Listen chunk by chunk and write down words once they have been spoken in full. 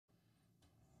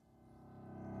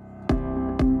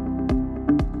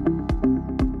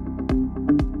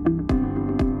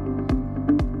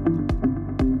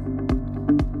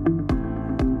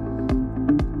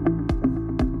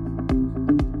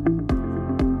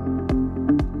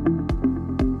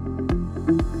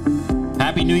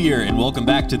Happy New Year and welcome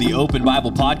back to the Open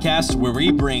Bible Podcast, where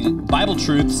we bring Bible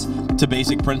truths to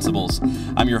basic principles.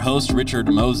 I'm your host, Richard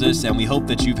Moses, and we hope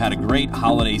that you've had a great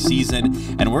holiday season,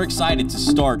 and we're excited to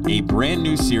start a brand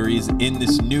new series in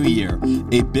this new year,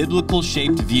 a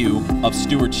biblical-shaped view of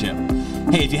stewardship.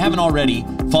 Hey, if you haven't already,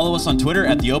 follow us on Twitter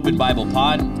at the Open Bible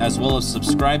Pod, as well as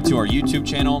subscribe to our YouTube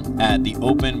channel at the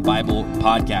Open Bible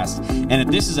Podcast. And if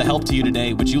this is a help to you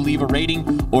today, would you leave a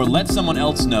rating or let someone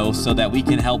else know so that we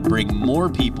can help bring more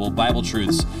people Bible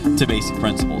truths to basic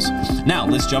principles? Now,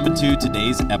 let's jump into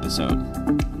today's episode.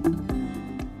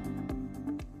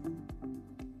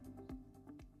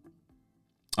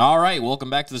 All right, welcome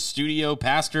back to the studio,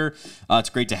 Pastor. It's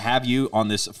great to have you on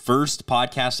this first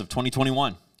podcast of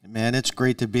 2021. Man, it's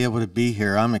great to be able to be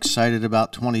here. I'm excited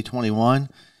about 2021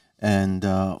 and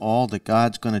all that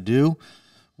God's going to do.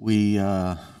 We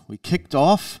kicked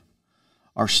off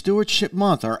our stewardship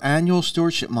month, our annual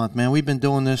stewardship month. Man, we've been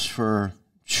doing this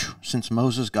since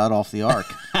Moses got off the ark.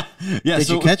 Yeah, Did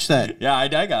you catch that? Yeah, I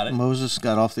got it. Moses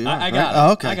got off the ark. I got right? it.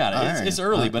 Oh, okay. I got it. It's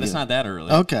early, but it's not that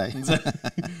early. Okay.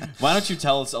 Why don't you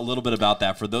tell us a little bit about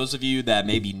that for those of you that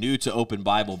may be new to Open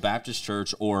Bible Baptist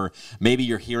Church, or maybe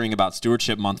you're hearing about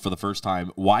Stewardship Month for the first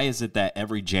time. Why is it that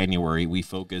every January we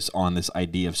focus on this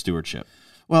idea of stewardship?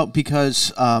 Well,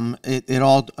 because it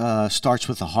all starts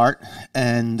with the heart,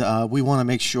 and we want to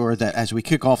make sure that as we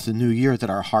kick off the new year, that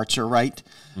our hearts are right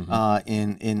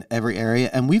in every area.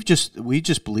 And we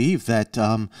just believe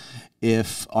that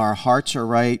if our hearts are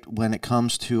right when it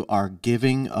comes to our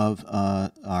giving of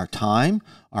our time,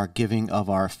 our giving of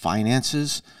our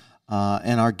finances,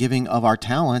 and our giving of our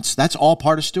talents, that's all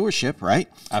part of stewardship, right?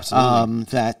 Absolutely.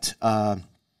 That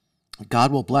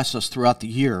God will bless us throughout the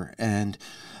year, and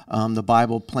the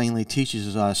Bible plainly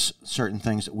teaches us certain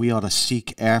things that we ought to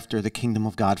seek after the kingdom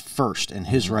of God first and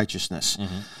His righteousness,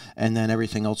 and then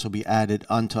everything else will be added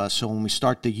unto us. So when we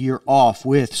start the year off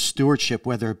with stewardship,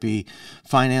 whether it be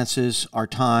finances, our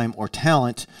time, or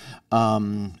talent,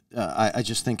 I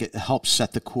just think it helps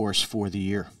set the course for the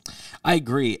year. I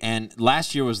agree. And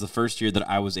last year was the first year that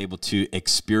I was able to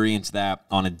experience that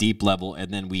on a deep level,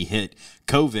 and then we hit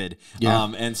COVID.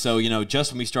 Yeah. And so,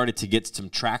 just when we started to get some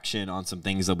traction on some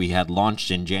things that we had launched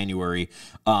in January,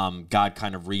 God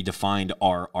kind of redefined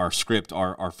our script,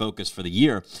 our focus for the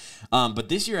year. But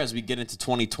this year, as we get into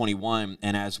 2021,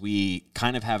 and as we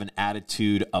kind of have an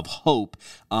attitude of hope,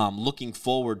 looking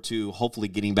forward to hopefully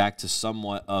getting back to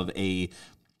somewhat of a,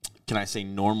 can I say,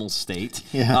 normal state?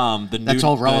 Yeah, that's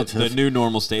all relative. The new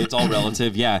normal state. It's all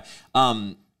relative. Yeah.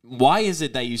 Why is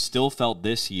it that you still felt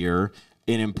this year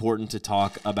important to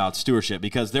talk about stewardship?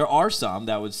 Because there are some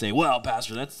that would say, "Well,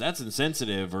 Pastor, that's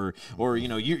insensitive," or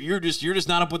you're just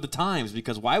not up with the times.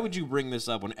 Because why would you bring this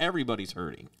up when everybody's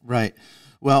hurting? Right.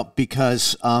 Well,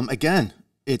 because again,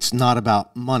 it's not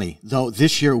about money. Though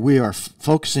this year we are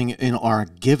focusing in our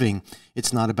giving,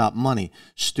 it's not about money.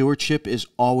 Stewardship is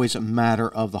always a matter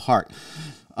of the heart.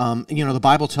 The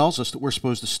Bible tells us that we're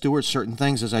supposed to steward certain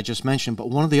things, as I just mentioned, but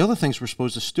one of the other things we're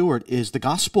supposed to steward is the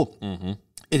gospel.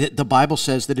 The Bible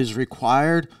says that it is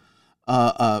required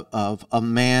of a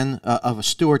man, of a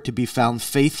steward, to be found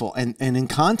faithful. And in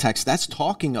context, that's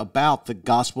talking about the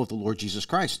gospel of the Lord Jesus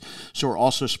Christ. So we're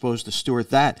also supposed to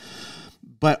steward that.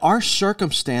 But our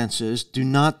circumstances do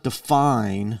not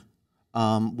define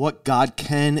what God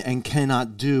can and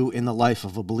cannot do in the life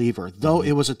of a believer. Though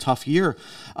it was a tough year,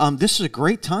 this is a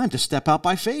great time to step out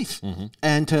by faith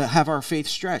and to have our faith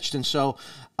stretched. And so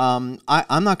I'm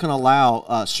not going to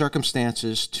allow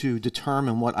circumstances to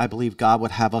determine what I believe God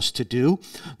would have us to do,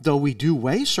 though we do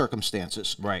weigh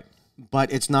circumstances. Right.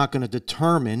 But it's not going to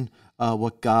determine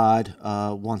what God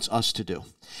wants us to do.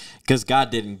 Because God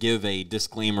didn't give a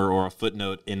disclaimer or a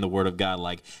footnote in the Word of God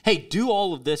like, hey, do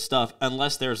all of this stuff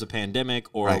unless there's a pandemic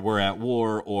or we're at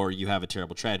war or you have a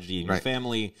terrible tragedy in your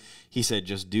family. He said,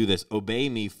 just do this. Obey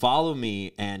me, follow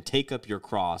me, and take up your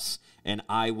cross, and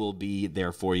I will be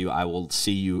there for you. I will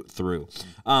see you through.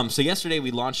 So yesterday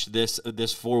we launched this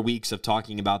 4 weeks of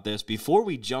talking about this. Before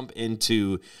we jump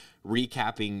into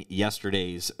recapping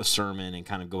yesterday's sermon and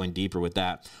kind of going deeper with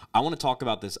that, I want to talk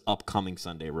about this upcoming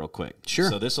Sunday real quick. Sure.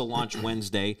 So this will launch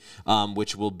Wednesday,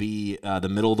 which will be the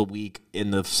middle of the week.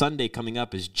 And the Sunday coming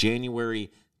up is January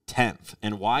 10th.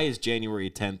 And why is January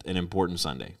 10th an important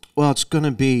Sunday? Well, it's going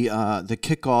to be the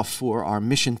kickoff for our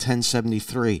Mission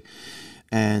 1073.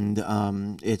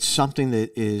 And it's something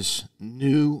that is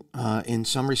new in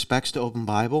some respects to Open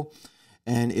Bible.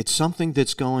 And it's something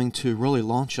that's going to really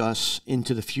launch us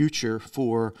into the future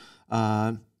for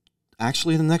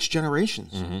actually the next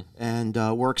generations. And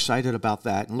we're excited about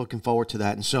that and looking forward to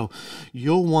that. And so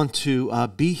you'll want to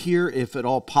be here if at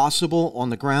all possible on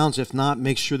the grounds. If not,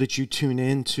 make sure that you tune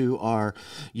in to our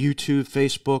YouTube,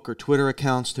 Facebook, or Twitter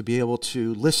accounts to be able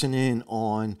to listen in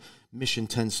on Mission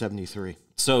 1073.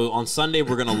 So on Sunday,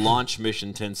 we're going to launch Mission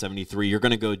 1073. You're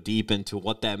going to go deep into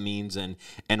what that means and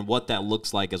what that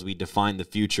looks like as we define the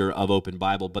future of Open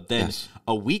Bible. But then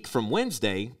a week from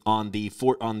Wednesday, on the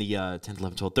 10th,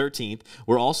 11th, 12th, 13th,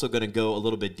 we're also going to go a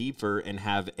little bit deeper and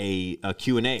have a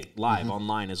Q&A live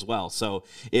online as well. So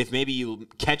if maybe you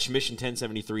catch Mission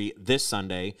 1073 this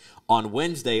Sunday, on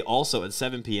Wednesday also at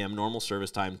 7 p.m., normal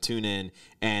service time, tune in,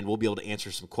 and we'll be able to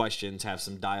answer some questions, have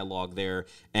some dialogue there,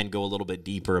 and go a little bit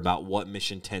deeper about what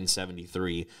Mission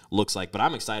 1073 looks like. But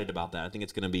I'm excited about that. I think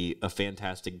it's going to be a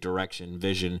fantastic direction,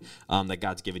 vision that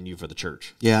God's given you for the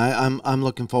church. Yeah, I'm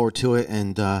looking forward to it,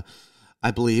 and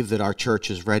I believe that our church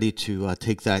is ready to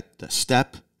take that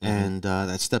step and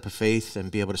that step of faith and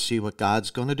be able to see what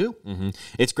God's going to do.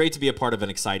 It's great to be a part of an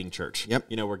exciting church. Yep.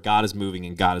 You know, where God is moving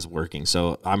and God is working.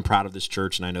 So I'm proud of this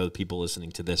church, and I know the people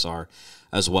listening to this are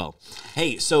as well.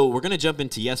 Hey, so we're going to jump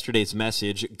into yesterday's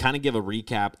message, kind of give a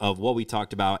recap of what we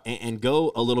talked about, and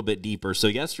go a little bit deeper. So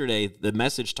yesterday, the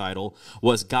message title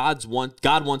was God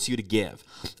wants you to give.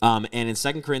 And in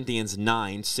 2 Corinthians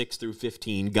 9, 6 through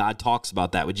 15, God talks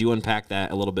about that. Would you unpack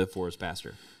that a little bit for us,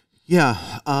 Pastor? Yeah.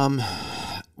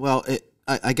 Well,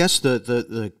 I guess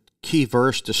the key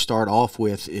verse to start off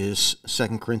with is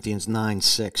 2 Corinthians 9,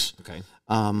 6. Okay.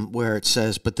 Where it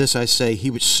says, "But this I say,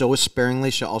 he which soweth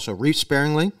sparingly shall also reap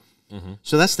sparingly."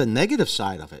 So that's the negative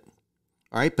side of it.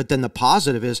 All right. But then the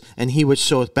positive is, "And he which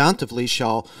soweth bountifully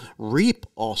shall reap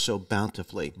also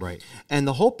bountifully." Right. And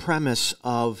the whole premise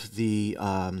of the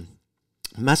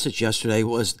message yesterday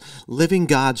was living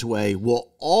God's way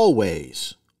will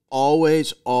always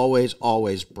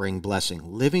bring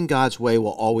blessing. Living God's way will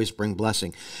always bring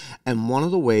blessing. And one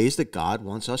of the ways that God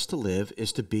wants us to live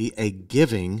is to be a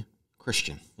giving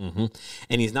Christian.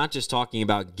 And he's not just talking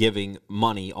about giving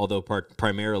money, although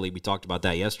primarily we talked about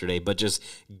that yesterday, but just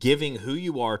giving who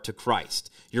you are to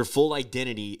Christ. Your full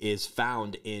identity is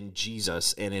found in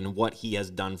Jesus and in what he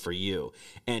has done for you.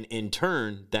 And in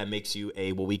turn, that makes you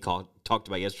what we talked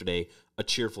about yesterday, a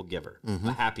cheerful giver,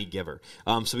 a happy giver.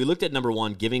 So we looked at number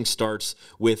one, giving starts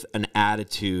with an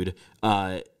attitude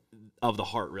of the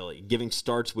heart, really. Giving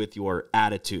starts with your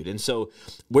attitude. And so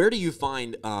where do you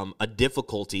find a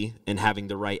difficulty in having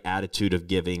the right attitude of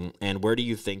giving, and where do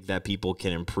you think that people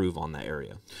can improve on that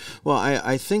area? Well,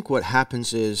 I think what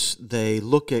happens is they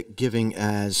look at giving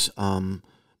as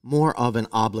more of an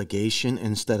obligation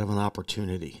instead of an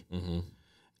opportunity.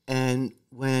 And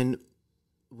when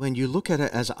you look at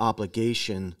it as an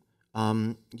obligation,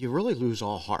 you really lose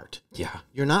all heart. Yeah.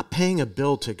 You're not paying a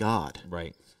bill to God.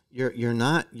 Right. You're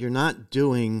not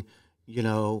doing,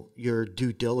 your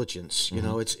due diligence. You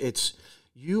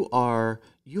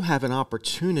have an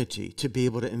opportunity to be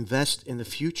able to invest in the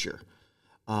future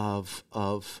of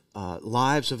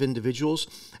lives of individuals,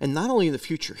 and not only in the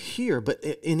future here, but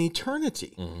in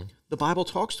eternity. The Bible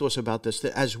talks to us about this,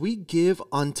 that as we give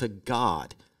unto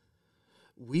God,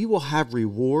 we will have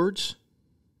rewards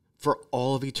for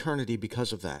all of eternity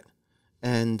because of that.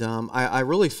 And I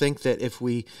really think that if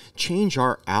we change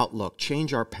our outlook,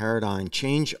 change our paradigm,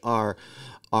 change our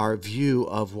view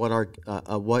of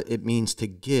what it means to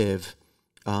give,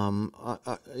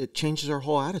 it changes our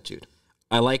whole attitude.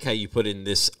 I like how you put in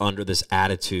under this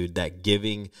attitude that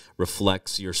giving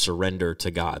reflects your surrender to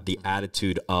God, the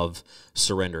attitude of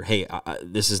surrender. Hey,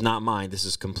 this is not mine. This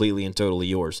is completely and totally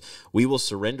yours. We will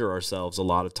surrender ourselves a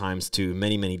lot of times to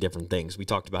many, many different things. We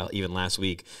talked about even last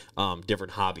week,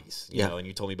 different hobbies, you know, and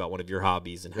you told me about one of your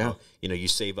hobbies and how, you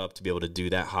save up to be able to do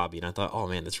that hobby. And I thought, oh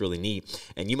man, that's really neat.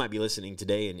 And you might be listening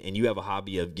today and you have a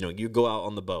hobby of, you go out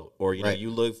on the boat, or, you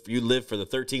live for the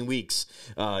 13 weeks,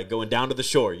 going down to the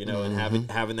shore,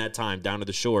 and having that time down to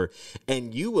the shore.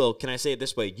 And you will, can I say it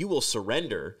this way, you will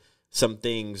surrender some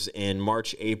things in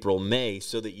March, April, May,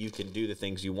 so that you can do the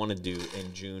things you want to do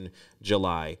in June,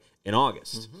 July, and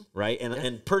August, right?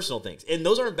 And personal things. And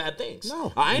those aren't bad things.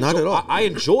 No, not at all. I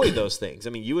enjoy those things. I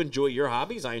mean, you enjoy your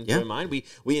hobbies. I enjoy mine.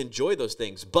 We enjoy those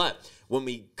things. But when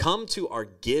we come to our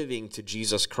giving to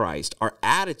Jesus Christ, our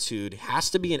attitude has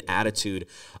to be an attitude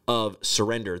of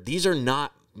surrender. These are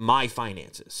not my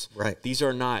finances. Right. These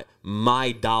are not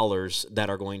my dollars that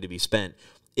are going to be spent.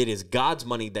 It is God's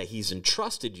money that he's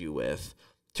entrusted you with,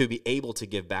 to be able to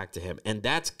give back to him. And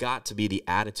that's got to be the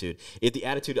attitude. If the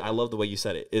attitude, I love the way you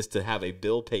said it, is to have a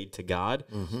bill paid to God,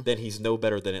 then he's no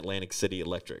better than Atlantic City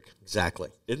Electric. Exactly.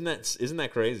 Isn't that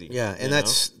crazy? Yeah, and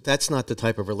that's not the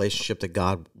type of relationship that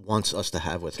God wants us to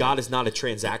have with God him. is not a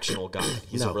transactional God.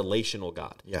 He's a relational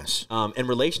God. Yes. And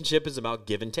relationship is about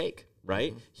give and take,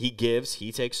 right? He gives,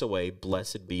 he takes away.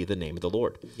 Blessed be the name of the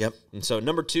Lord. Yep. And so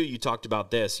number 2, you talked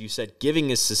about this. You said giving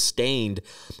is sustained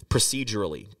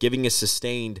procedurally. Giving is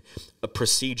sustained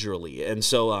procedurally. And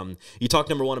so you talked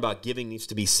number 1 about giving needs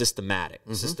to be systematic.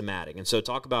 And so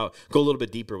go a little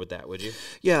bit deeper with that, would you?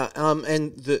 Yeah,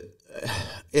 and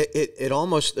it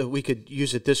almost, we could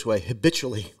use it this way,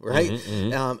 habitually, right?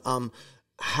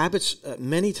 Habits,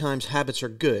 many times habits are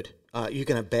good. You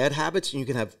can have bad habits and you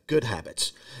can have good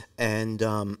habits. And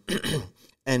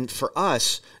and for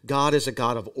us, God is a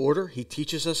God of order. He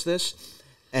teaches us this.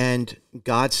 And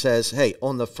God says, hey,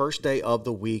 on the first day of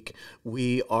the week,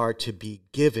 we are to be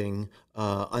giving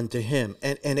unto him.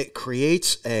 And it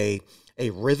creates a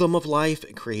rhythm of life.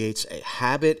 It creates a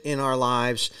habit in our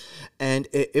lives. And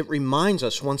it reminds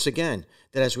us once again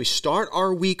that as we start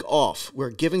our week off, we're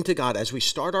giving to God. As we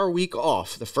start our week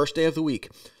off, the first day of the week,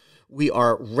 we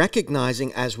are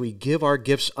recognizing as we give our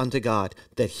gifts unto God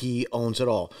that he owns it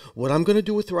all. What I'm going to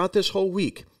do throughout this whole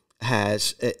week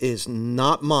is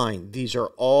not mine. These are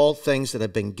all things that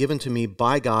have been given to me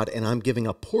by God, and I'm giving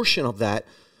a portion of that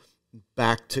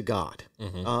back to God.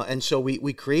 And so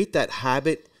we create that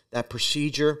habit, that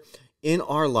procedure in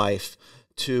our life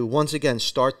to once again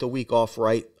start the week off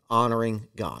right, honoring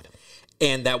God.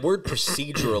 And that word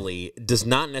procedurally does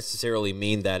not necessarily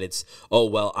mean that it's, oh,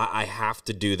 well, I have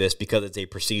to do this because it's a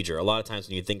procedure. A lot of times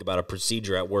when you think about a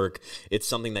procedure at work, it's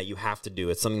something that you have to do.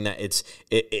 It's something that it's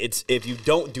if you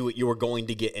don't do it, you are going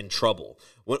to get in trouble.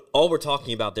 All we're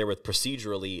talking about there with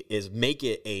procedurally is make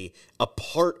it a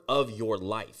part of your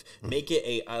life. Make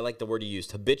it I like the word you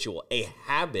used, habitual, a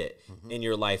habit in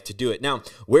your life to do it. Now,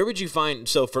 where would you find,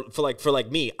 so for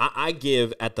me, I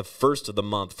give at the first of the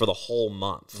month for the whole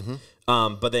month.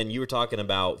 But then you were talking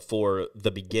about for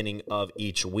the beginning of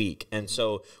each week. And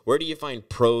so where do you find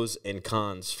pros and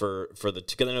cons for the,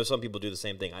 because I know some people do the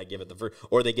same thing. I give it the first,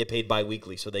 or they get paid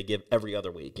bi-weekly, so they give every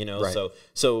other week, you know? Right.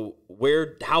 So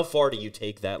how far do you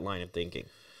take that line of thinking?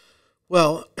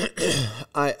 Well,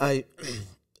 the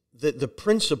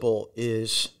principle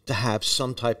is to have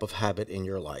some type of habit in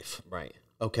your life. Right.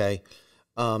 Okay.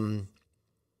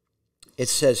 It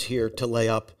says here to lay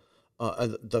up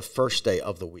the first day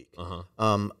of the week.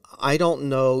 I don't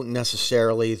know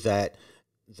necessarily that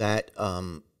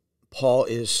Paul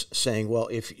is saying, well,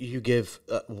 if you give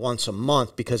once a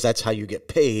month, because that's how you get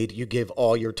paid, you give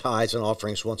all your tithes and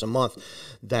offerings once a month,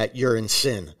 that you're in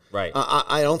sin. Right.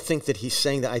 I don't think that he's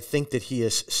saying that. I think that he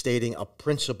is stating a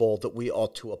principle that we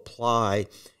ought to apply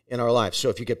in our lives. So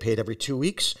if you get paid every 2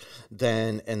 weeks,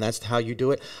 and that's how you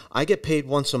do it. I get paid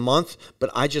once a month, but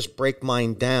I just break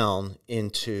mine down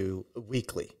into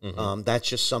weekly. That's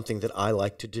just something that I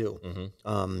like to do.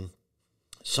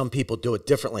 Some people do it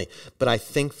differently, but I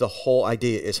think the whole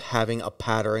idea is having a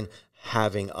pattern,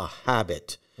 having a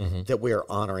habit that we are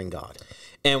honoring God.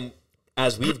 And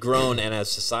as we've grown and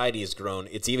as society has grown,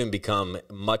 it's even become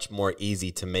much more easy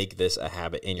to make this a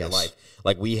habit in your life.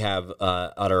 Like we have at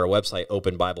our website,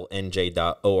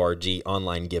 openbiblenj.org,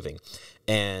 online giving.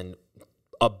 And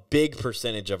a big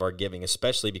percentage of our giving,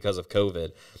 especially because of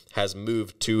COVID, has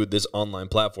moved to this online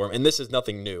platform. And this is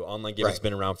nothing new. Online giving has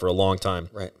been around for a long time.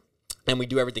 Right. And we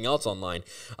do everything else online.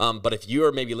 But if you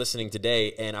are maybe listening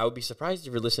today, and I would be surprised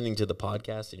if you're listening to the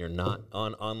podcast and you're not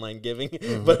on online giving,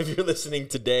 but if you're listening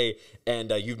today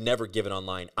and you've never given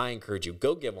online, I encourage you,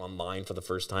 go give online for the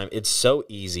first time. It's so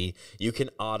easy. You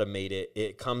can automate it.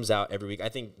 It comes out every week. I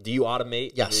think, do you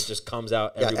automate? Yes. It just comes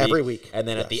out every week. And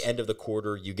then at the end of the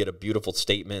quarter, you get a beautiful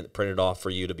statement printed off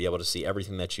for you to be able to see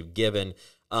everything that you've given.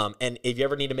 And if you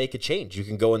ever need to make a change, you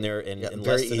can go in there in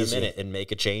less than a minute and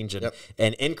make a change and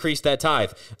increase that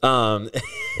tithe.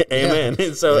 Amen.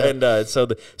 And so that's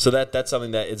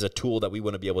something that is a tool that we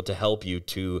want to be able to help you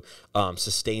to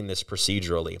sustain this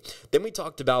procedurally. Then we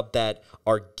talked about that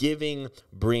our giving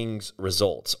brings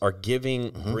results. Our giving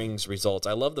brings results.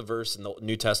 I love the verse in the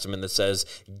New Testament that says,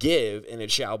 "Give, and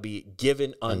it shall be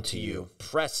given unto you,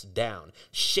 pressed down,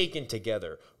 shaken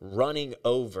together, running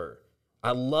over."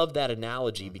 I love that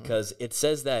analogy because it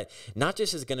says that not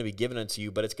just is going to be given unto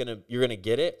you, but you're going to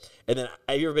get it. And then,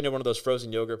 have you ever been to one of those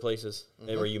frozen yogurt places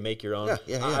where you make your own?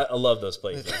 Yeah. I love those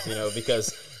places,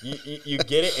 because you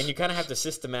get it and you kind of have to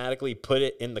systematically put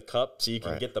it in the cup so you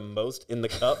can get the most in the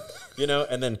cup,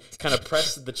 and then kind of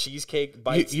press the cheesecake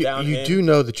bites down in. You do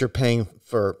know that you're paying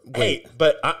for weight. Hey,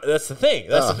 but that's the thing.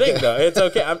 That's the thing, though. It's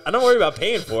okay. I don't worry about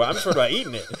paying for it. I'm just worried about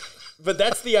eating it. But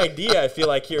that's the idea, I feel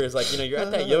like, here is like, you're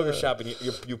at that yogurt shop and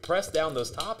you press down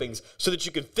those toppings so that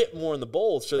you can fit more in the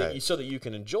bowl so that you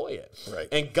can enjoy it. Right.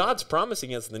 And God's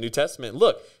promising us in the New Testament,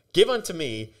 look, give unto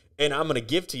me and I'm going to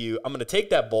give to you. I'm going to take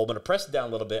that bowl. I'm going to press it down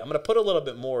a little bit. I'm going to put a little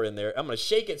bit more in there. I'm going to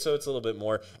shake it so it's a little bit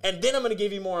more. And then I'm going to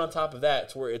give you more on top of that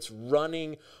to where it's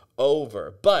running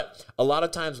over. But a lot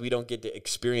of times we don't get to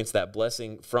experience that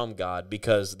blessing from God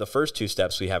because the first two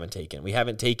steps we haven't taken. We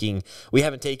haven't taken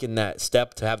that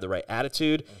step to have the right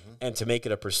attitude and to make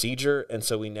it a procedure, and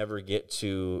so we never get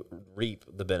to reap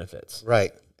the benefits.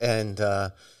 Right. And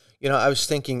I was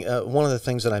thinking one of the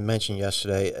things that I mentioned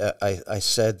yesterday, I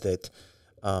said that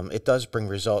it does bring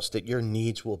results, that your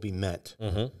needs will be met.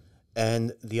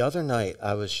 And the other night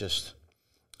I was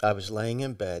laying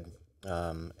in bed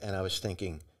and I was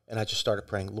thinking, and I just started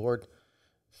praying, Lord,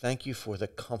 thank you for the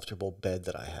comfortable bed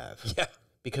that I have. Yeah.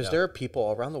 Because there are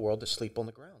people around the world that sleep on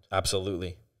the ground.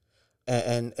 Absolutely.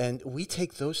 And we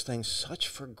take those things such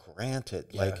for granted.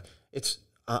 Yeah. Like,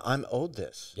 I'm owed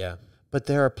this. Yeah. But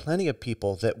there are plenty of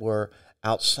people that were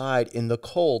outside in the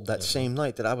cold that same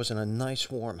night that I was in a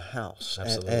nice warm house.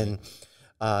 Absolutely. And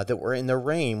that were in the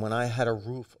rain when I had a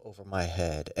roof over my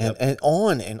head, and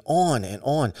on and on and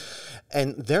on.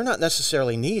 And they're not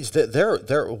necessarily needs,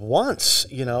 they're wants,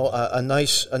 a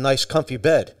nice comfy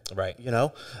bed. Right.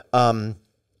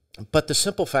 But the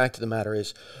simple fact of the matter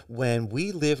is, when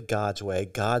we live God's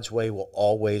way will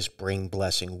always bring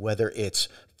blessing, whether it's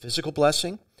physical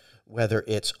blessing, whether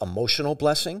it's emotional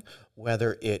blessing,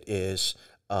 whether it is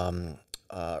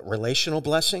relational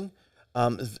blessing,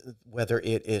 whether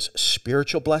it is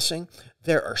spiritual blessing.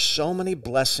 There are so many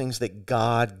blessings that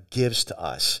God gives to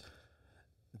us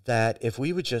that if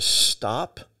we would just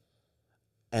stop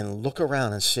and look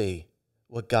around and see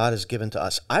what God has given to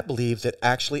us, I believe that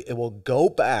actually it will go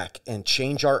back and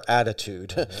change our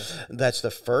attitude. That's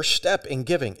the first step in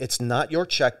giving. It's not your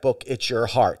checkbook, it's your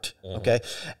heart, okay?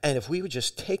 And if we would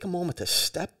just take a moment to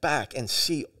step back and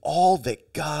see all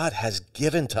that God has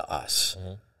given to us,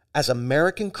 as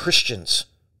American Christians,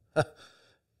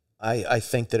 I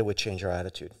think that it would change our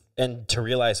attitude. And to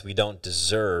realize we don't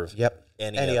deserve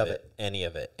any of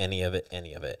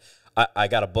it. I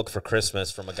got a book for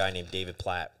Christmas from a guy named David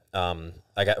Platt.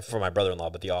 I got for my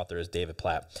brother-in-law, but the author is David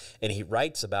Platt. And he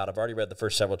writes about, I've already read the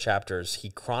first several chapters, he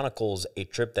chronicles a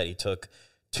trip that he took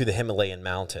to the Himalayan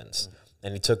mountains.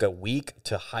 And he took a week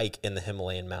to hike in the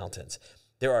Himalayan mountains.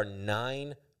 There are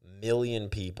 9 million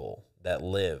people that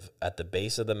live at the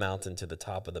base of the mountain to the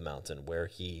top of the mountain where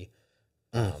he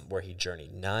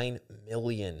journeyed. 9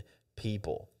 million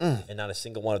people, and not a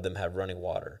single one of them have running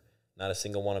water. Not a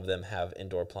single one of them have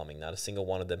indoor plumbing. Not a single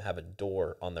one of them have a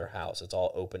door on their house. It's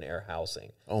all open air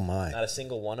housing. Oh my! Not a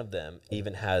single one of them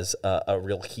even has a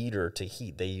real heater to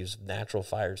heat. They use natural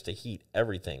fires to heat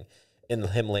everything in the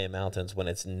Himalayan mountains when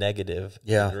it's negative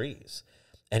degrees.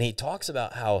 And he talks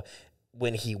about how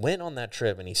when he went on that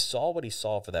trip and he saw what he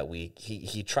saw for that week,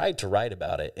 he tried to write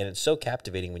about it. And it's so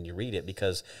captivating when you read it,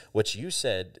 because what you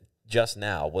said just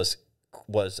now was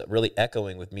really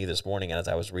echoing with me this morning as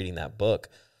I was reading that book.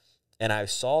 And I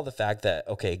saw the fact that,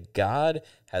 okay, God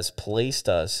has placed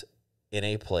us in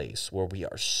a place where we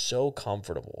are so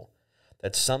comfortable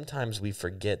that sometimes we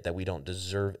forget that we don't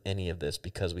deserve any of this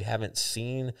because we haven't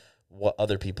seen what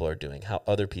other people are doing, how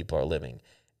other people are living.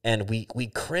 And we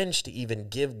cringe to even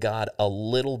give God a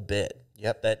little bit,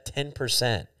 that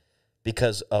 10%,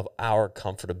 because of our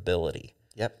comfortability.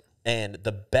 And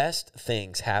the best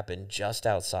things happen just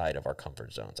outside of our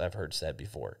comfort zones, I've heard said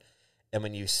before. And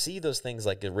when you see those things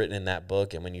like written in that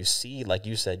book, and when you see, like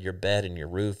you said, your bed and your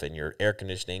roof and your air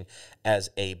conditioning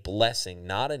as a blessing,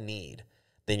 not a need,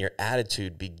 then your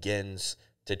attitude begins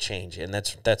to change. And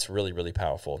that's really, really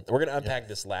powerful. We're going to unpack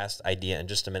this last idea in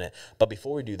just a minute. But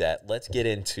before we do that, let's get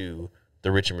into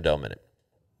the Rich and Riddell Minute.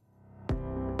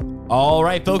 All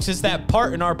right, folks, it's that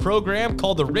part in our program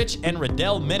called the Rich and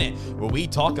Riddell Minute, where we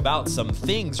talk about some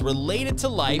things related to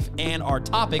life and our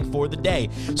topic for the day.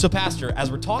 So, Pastor, as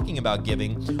we're talking about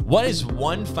giving, what is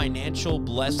one financial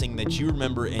blessing that you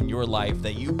remember in your life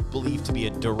that you believe to be a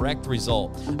direct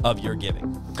result of your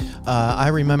giving? I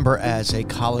remember as a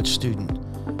college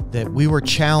student that we were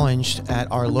challenged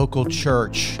at our local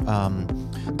church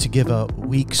to give a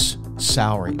week's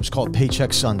salary. It was called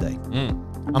Paycheck Sunday.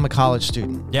 I'm a college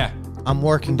student. Yeah. I'm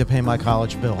working to pay my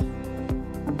college bill.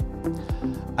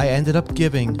 I ended up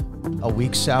giving a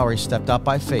week's salary, stepped out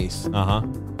by faith.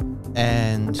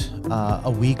 And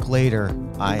a week later,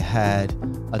 I had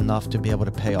enough to be able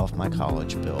to pay off my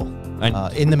college bill.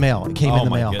 In the mail. It came in the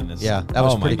mail. Oh, my goodness. Yeah, that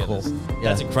was pretty cool. Yeah.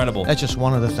 That's incredible. That's just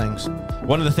one of the things.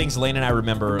 One of the things Lane and I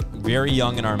remember very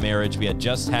young in our marriage, we had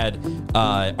just had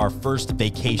our first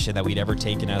vacation that we'd ever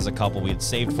taken as a couple. We had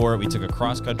saved for it. We took a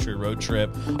cross-country road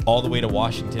trip all the way to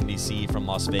Washington, D.C. from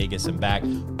Las Vegas and back.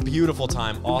 Beautiful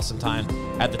time, awesome time.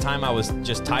 At the time, I was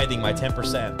just tithing my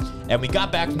 10%. And we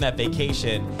got back from that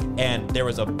vacation, and there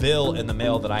was a bill in the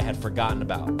mail that I had forgotten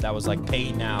about. That was like,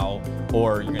 pay now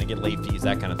or you're going to get late fees,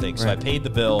 that kind of thing. So I paid the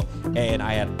bill, and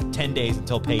I had 10 days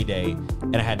until payday,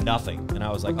 and I had nothing. And I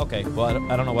was like, okay, well,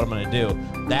 I don't know what I'm going to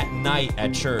do. That night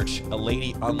at church, a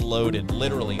lady unloaded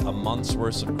literally a month's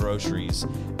worth of groceries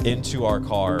into our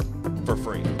car for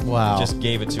free. Wow. Just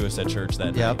gave it to us at church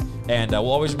that night. And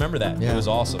we'll always remember that. Yeah. It was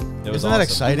awesome. It was Isn't that awesome.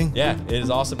 exciting? Yeah, it is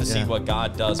awesome to see what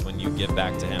God does when you give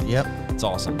back to Him. Yep. It's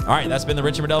awesome. All right, that's been the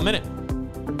Richard Medell Minute.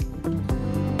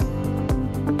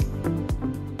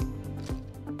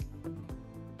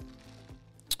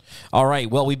 All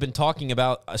right, well, we've been talking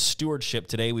about a stewardship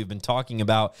today. We've been talking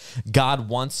about God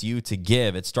wants you to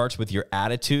give. It starts with your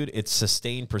attitude. It's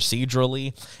sustained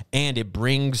procedurally, and it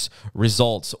brings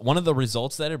results. One of the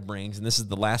results that it brings, and this is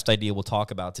the last idea we'll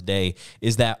talk about today,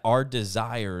 is that our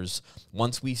desires,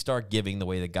 once we start giving the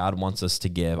way that God wants us to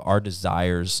give, our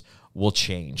desires will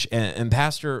change. And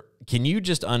Pastor, can you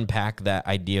just unpack that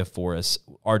idea for us?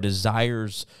 Our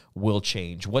desires will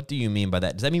change. What do you mean by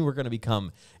that? Does that mean we're going to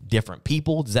become different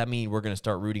people? Does that mean we're going to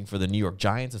start rooting for the New York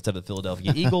Giants instead of the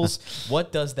Philadelphia Eagles?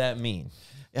 What does that mean?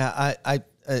 Yeah,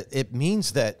 it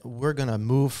means that we're going to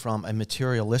move from a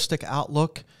materialistic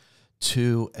outlook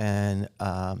to an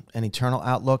eternal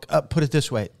outlook. Put it this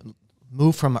way,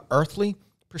 move from an earthly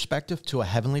perspective to a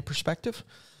heavenly perspective.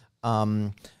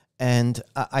 And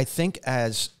I think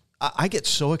as I get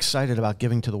so excited about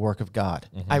giving to the work of God.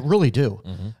 I really do.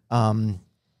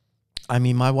 I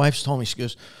mean, my wife's told me, she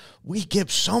goes, we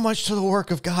give so much to the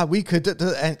work of God. We could,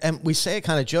 and we say it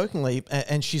kind of jokingly,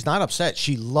 and she's not upset.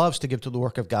 She loves to give to the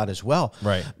work of God as well.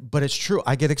 Right. But it's true.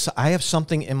 I get excited. I have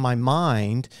something in my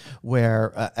mind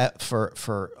where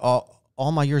for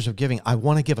all my years of giving, I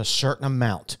want to give a certain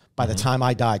amount by the time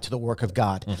I die to the work of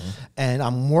God. And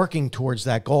I'm working towards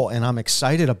that goal, and I'm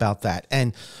excited about that.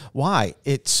 And why?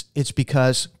 It's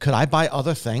because could I buy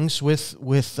other things with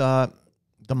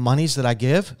the monies that I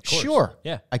give? Sure.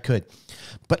 Yeah. I could.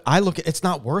 But I look at it's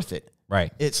not worth it.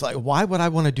 Right. It's like, why would I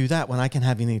want to do that when I can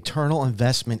have an eternal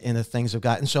investment in the things of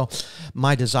God? And so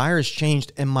my desire has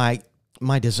changed, and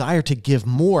my desire to give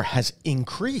more has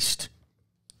increased.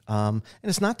 And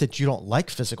it's not that you don't like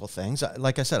physical things.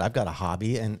 Like I said, I've got a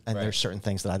hobby, and there's certain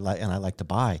things that I like and I like to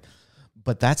buy.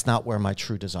 But that's not where my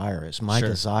true desire is. My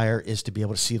desire is to be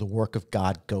able to see the work of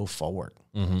God go forward.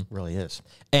 It really is.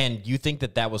 And you think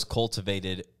that was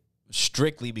cultivated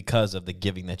strictly because of the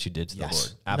giving that you did to the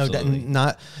Lord? Absolutely.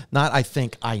 No, not I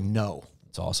think, I know.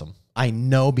 It's awesome. I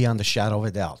know beyond a shadow of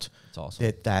a doubt. It's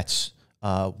awesome. That's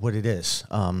what it is.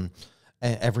 And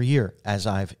every year, as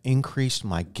I've increased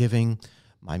my giving,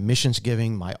 my missions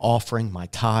giving, my offering, my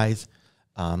tithe,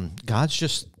 God's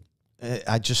just,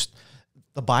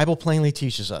 the Bible plainly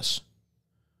teaches us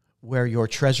where your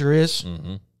treasure is,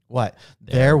 what?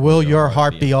 There will your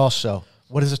heart be also.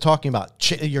 What is it talking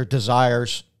about? Your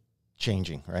desires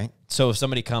changing, right? So if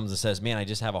somebody comes and says, man, I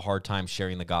just have a hard time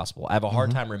sharing the gospel. I have a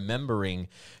hard time remembering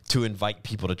to invite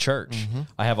people to church.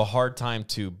 I have a hard time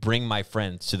to bring my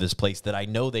friends to this place that I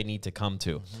know they need to come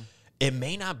to. It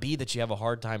may not be that you have a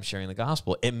hard time sharing the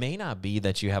gospel. It may not be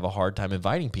that you have a hard time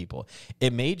inviting people.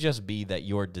 It may just be that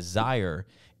your desire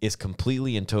is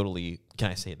completely and totally, can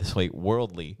I say it this way,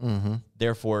 worldly.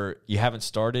 Therefore, you haven't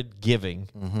started giving.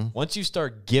 Once you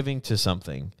start giving to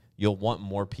something, you'll want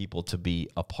more people to be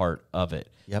a part of it.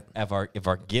 If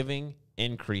our giving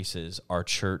increases, our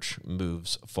church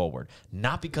moves forward.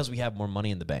 Not because we have more money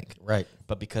in the bank, right?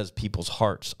 But because people's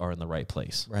hearts are in the right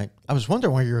place, right? I was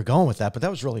wondering where you were going with that, but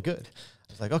that was really good.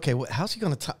 I was like, okay, how's he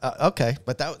going to? Okay,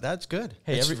 but that's good.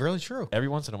 Hey, it's really true. Every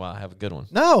once in a while, I have a good one.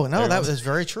 No, that was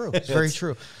very true. It's very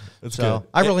true. That's so good.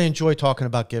 I really enjoy talking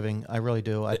about giving. I really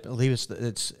do. I believe it's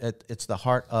the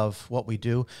heart of what we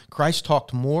do. Christ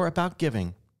talked more about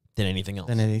giving than anything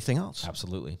else.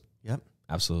 Absolutely. Yep.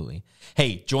 Absolutely.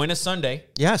 Hey, join us Sunday.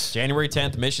 Yes. January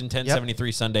 10th, Mission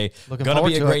 1073 Sunday. Looking Gonna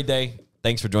forward be a to great day.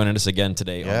 Thanks for joining us again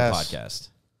today on the podcast.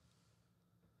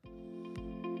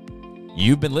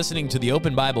 You've been listening to the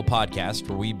Open Bible Podcast,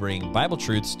 where we bring Bible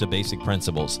truths to basic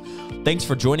principles. Thanks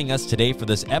for joining us today for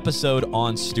this episode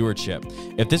on stewardship.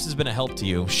 If this has been a help to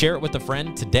you, share it with a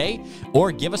friend today,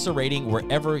 or give us a rating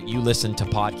wherever you listen to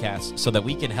podcasts so that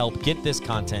we can help get this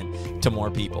content to more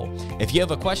people. If you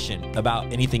have a question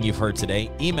about anything you've heard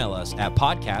today, email us at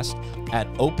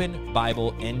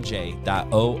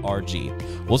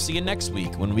podcast@openbiblenj.org. We'll see you next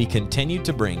week when we continue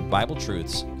to bring Bible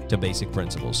truths to basic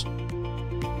principles.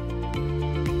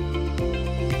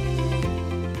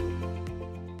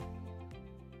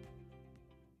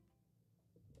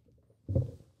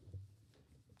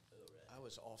 I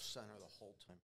was off center the whole time.